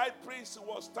said the high priest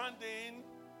was standing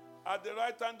at the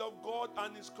right hand of God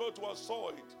and his coat was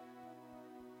soiled.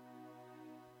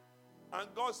 And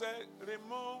God said,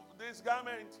 remove this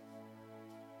garment.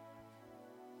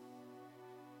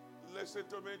 Listen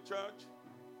to me, church.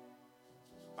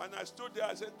 And I stood there,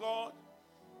 I said, God,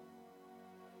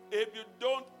 if you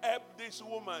don't help this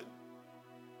woman,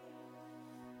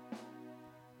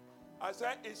 I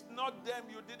said, it's not them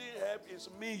you didn't help, it's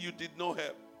me you did not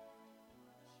help.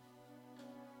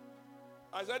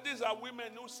 I said, these are women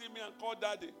who see me and call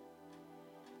daddy.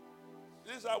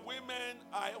 These are women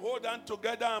I hold on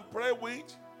together and pray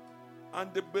with,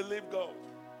 and they believe God.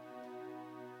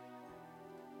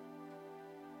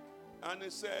 And he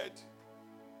said,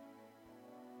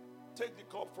 take the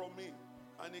cup from me.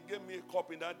 And he gave me a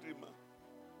cup in that dream.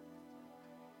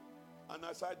 And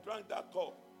as I drank that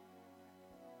cup,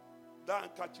 that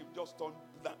handkerchief just turned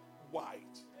black,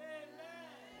 white.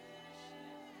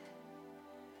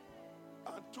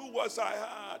 And two words I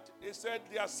heard, he said,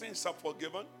 their sins are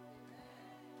forgiven.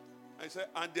 I said,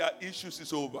 and their issues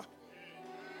is over.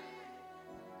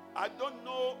 I don't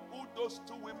know who those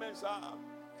two women are,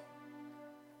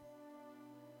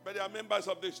 but they are members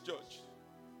of this church.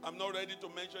 I'm not ready to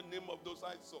mention the name of those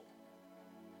I saw.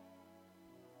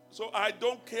 So I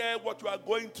don't care what you are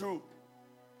going through.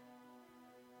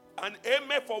 An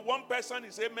amen for one person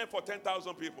is amen for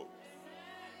 10,000 people.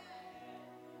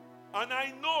 And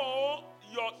I know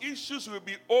your issues will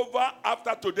be over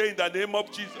after today in the name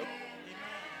of Jesus.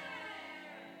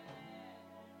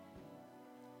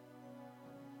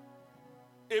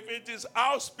 If it is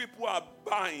house people are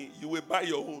buying, you will buy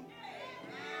your own.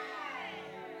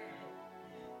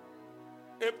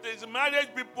 If it is marriage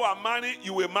people are marrying,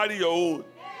 you will marry your own.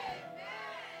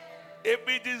 If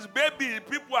it is baby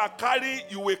people are carrying,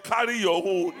 you will carry your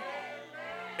own.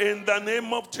 In the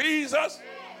name of Jesus.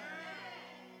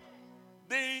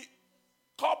 The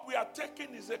cup we are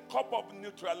taking is a cup of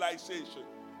neutralization.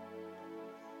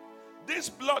 This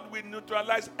blood will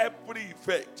neutralize every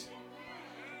effect.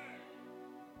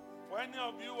 For any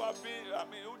of you who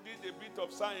who did a bit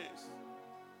of science,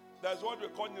 that's what we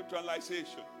call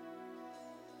neutralization.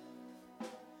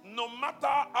 No matter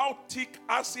how thick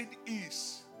acid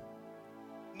is,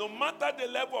 no matter the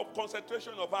level of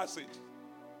concentration of acid,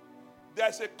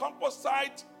 there's a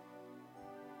composite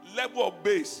level of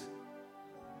base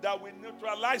that will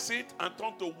neutralize it and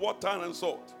turn to water and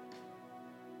salt.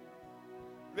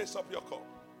 Raise up your cup.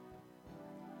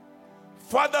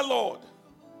 Father Lord,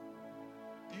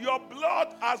 your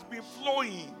blood has been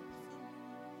flowing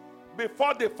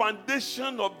before the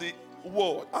foundation of the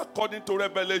world, according to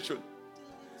Revelation.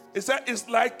 It said it's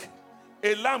like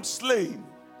a lamb slain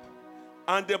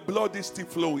and the blood is still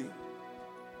flowing.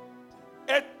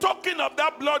 A token of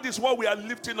that blood is what we are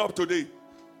lifting up today.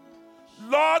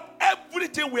 Lord,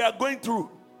 everything we are going through,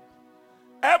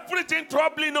 everything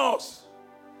troubling us,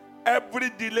 every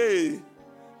delay,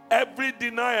 every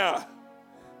denial,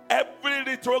 every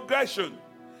retrogression,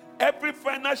 every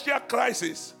financial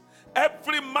crisis,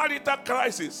 every marital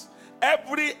crisis,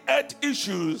 every health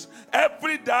issues,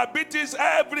 every diabetes,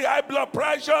 every high blood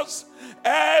pressures,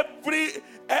 every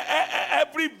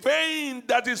vein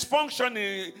that is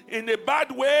functioning in a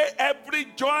bad way, every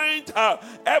joint,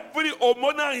 every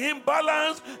hormonal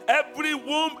imbalance, every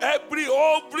womb, every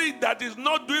ovary that is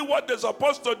not doing what they're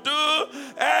supposed to do,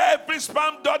 every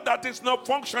sperm duct that is not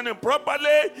functioning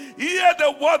properly, hear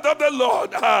the word of the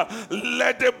Lord.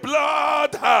 Let the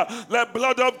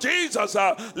blood of Jesus,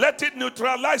 let it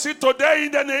neutralize it today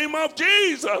in the name of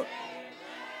Jesus.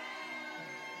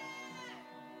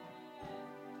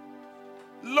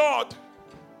 Lord,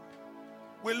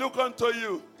 we look unto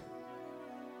you.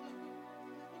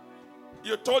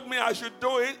 You told me I should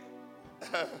do it.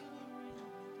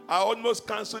 I almost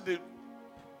canceled the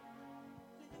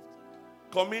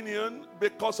communion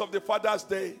because of the Father's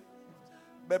Day,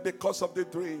 but because of the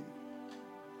dream.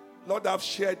 Lord, I've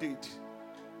shared it.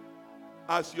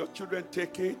 As your children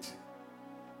take it,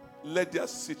 let their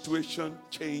situation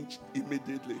change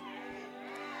immediately.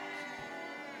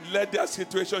 Let their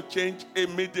situation change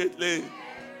immediately.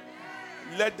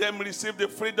 Let them receive the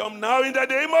freedom now in the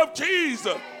name of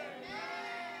Jesus.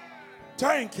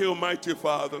 Thank you, mighty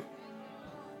Father.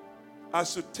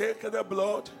 As you take the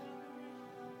blood,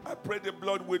 I pray the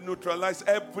blood will neutralize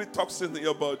every toxin in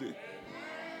your body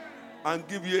and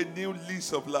give you a new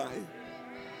lease of life.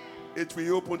 It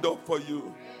will open up for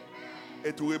you.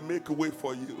 It will make a way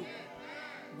for you.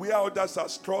 Where others are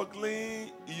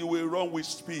struggling, you will run with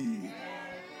speed.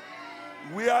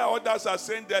 Where others are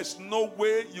saying there's no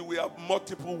way, you will have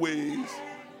multiple ways.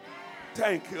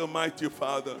 Thank you, mighty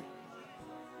Father.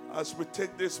 As we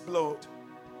take this blood,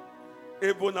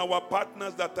 even our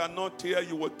partners that are not here,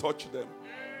 you will touch them.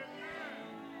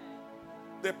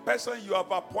 The person you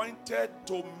have appointed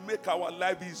to make our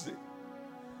life easy,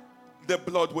 the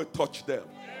blood will touch them.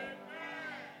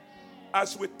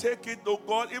 As we take it, oh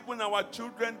God, even our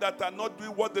children that are not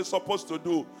doing what they're supposed to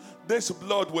do, this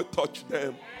blood will touch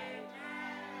them.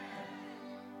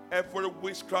 Every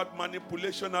witchcraft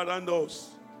manipulation around us,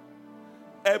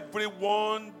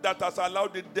 everyone that has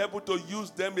allowed the devil to use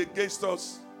them against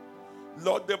us,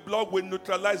 Lord, the blood will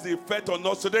neutralize the effect on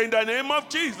us today in the name of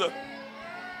Jesus.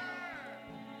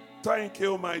 Thank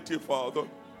you, mighty Father.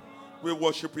 We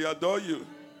worship, we adore you.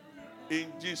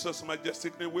 In Jesus'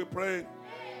 majestic name we pray.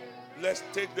 Let's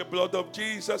take the blood of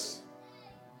Jesus.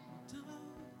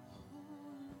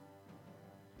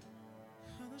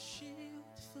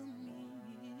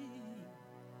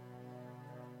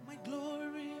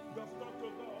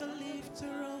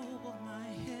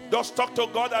 Just talk to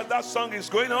God as that song is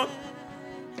going on.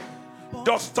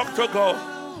 Just talk to God.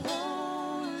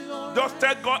 Just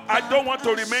tell God, I don't want to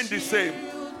remain the same.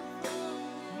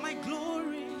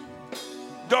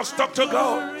 Just talk to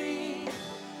God.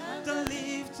 The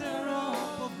lifter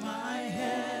up of my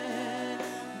head,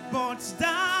 but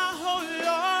thou, oh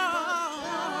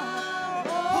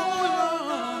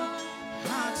Lord,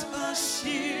 art a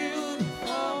shield.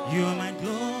 You are my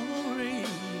glory,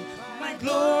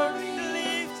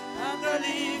 the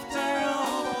lifter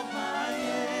up of my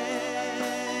head,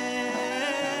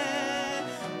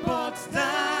 but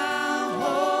thou,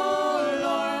 oh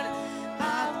Lord,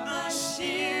 art a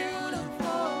shield.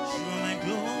 You are my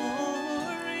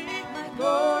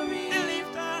glory, the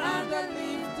lifter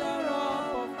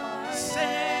up of my head.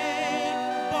 Say,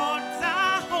 but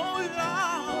thou, oh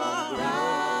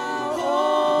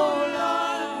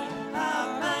Lord,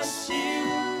 art a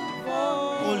shield.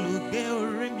 Olùgbé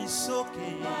orí mi sókè.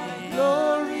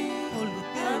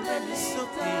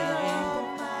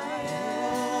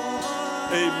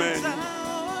 Amen.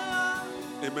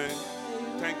 Amen.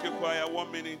 Thank you, choir.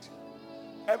 1 minute.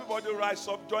 Everybody rise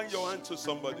up. Join your hand to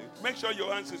somebody. Make sure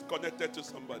your hands is connected to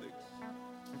somebody.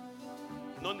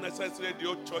 Not necessarily the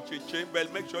old church in Chamber.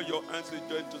 Make sure your hands is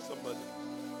joined to somebody.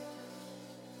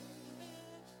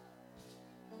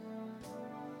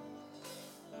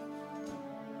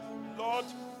 Lord,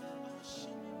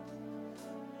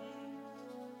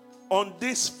 on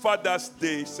this Father's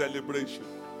Day celebration,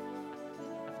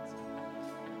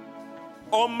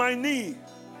 on my knee,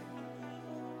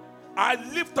 I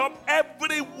lift up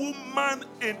every woman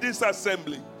in this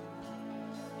assembly.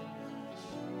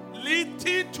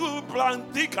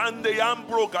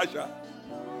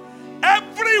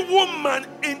 Every woman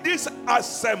in this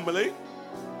assembly,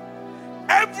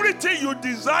 everything you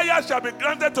desire shall be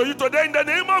granted to you today in the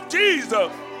name of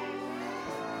Jesus.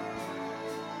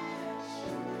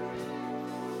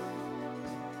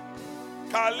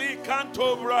 Kali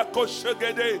Kantobra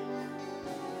Koshegede.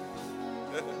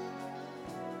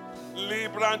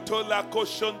 Libranto la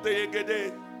Koshonte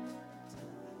Yegede.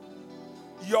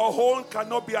 Your home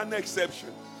cannot be an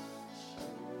exception.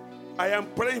 I am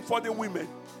praying for the women.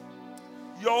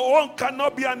 Your own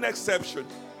cannot be an exception.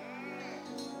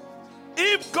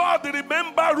 If God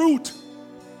remember Ruth,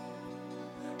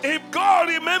 if God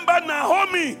remember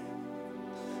Naomi,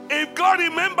 if God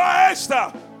remember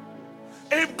Esther,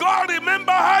 if God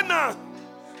remember Hannah,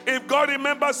 if God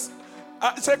remembers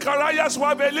Zechariah's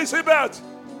wife Elizabeth,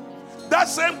 that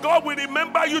same God will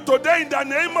remember you today in the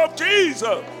name of Jesus.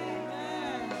 Amen.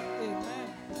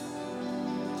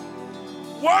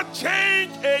 What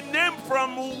changed a name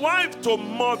from wife to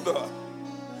mother?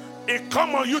 It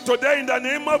come on you today in the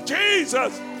name of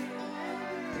Jesus.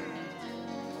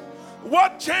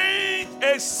 What changed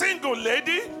a single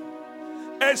lady,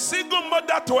 a single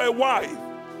mother to a wife?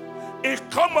 It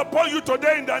come upon you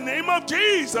today in the name of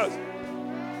Jesus.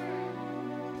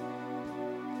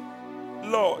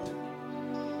 Lord,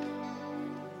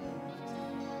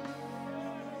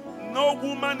 no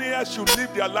woman here should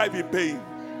live their life in pain.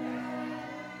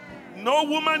 No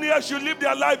woman here should live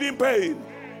their life in pain.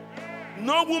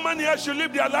 No woman here should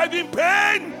live their life in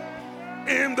pain.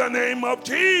 In the name of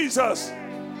Jesus.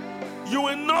 You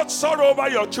will not sorrow over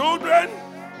your children.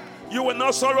 You will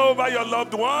not sorrow over your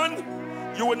loved one.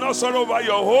 You will not sorrow over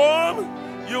your home.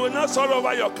 You will not sorrow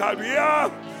over your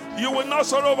career. You will not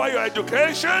sorrow over your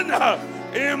education.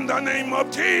 In the name of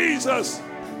Jesus.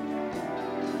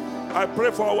 I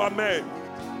pray for our men.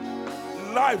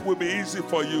 Life will be easy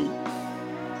for you.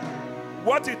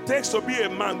 What it takes to be a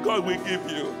man, God will give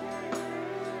you.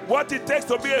 What it takes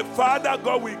to be a father,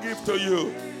 God will give to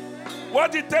you.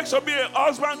 What it takes to be a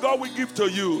husband, God will give to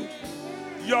you.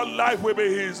 Your life will be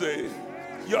easy.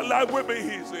 Your life will be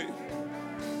easy.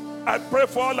 I pray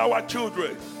for all our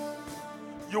children.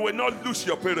 You will not lose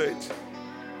your parents.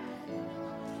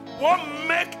 Won't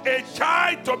make a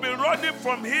child to be running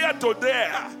from here to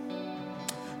there.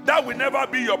 That will never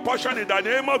be your portion in the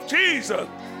name of Jesus.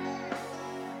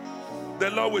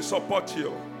 The Lord will support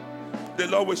you. The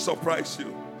Lord will surprise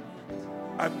you.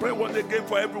 I pray once again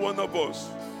for every one of us.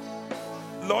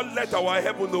 Lord, let our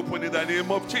heaven open in the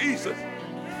name of Jesus.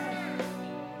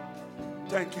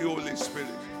 Thank you, Holy Spirit.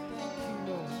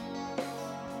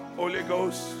 Holy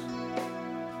Ghost,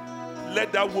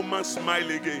 let that woman smile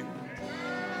again.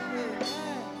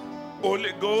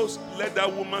 Holy Ghost, let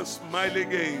that woman smile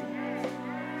again.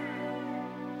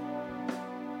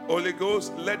 Holy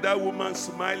Ghost, let that woman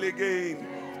smile again.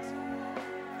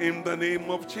 In the name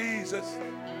of Jesus.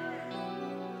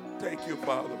 Thank you,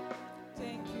 Father.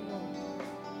 Thank you, Lord.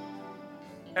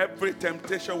 Every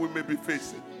temptation we may be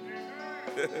facing,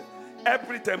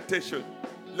 every temptation,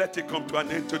 let it come to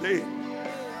an end today.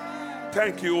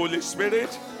 Thank you, Holy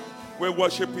Spirit. We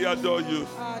worship you, adore you.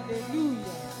 Hallelujah.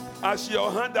 As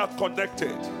your hands are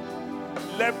connected,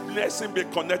 let blessing be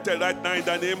connected right now in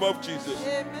the name of Jesus.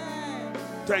 Amen.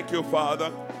 Thank you,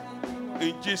 Father. Thank you, Lord.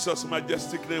 In Jesus'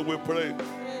 majestic name we pray.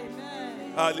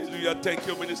 Amen. Hallelujah. Thank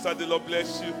you, Minister. The Lord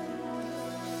bless you.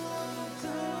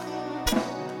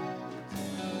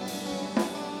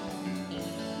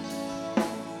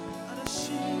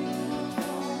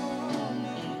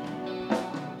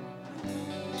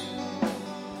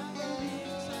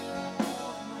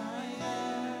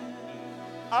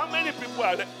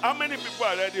 How many people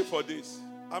are ready for this?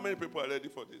 How many people are ready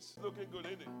for this? Looking good,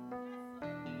 isn't it?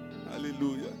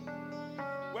 Hallelujah.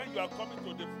 When you are coming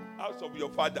to the house of your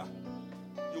father,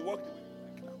 you walk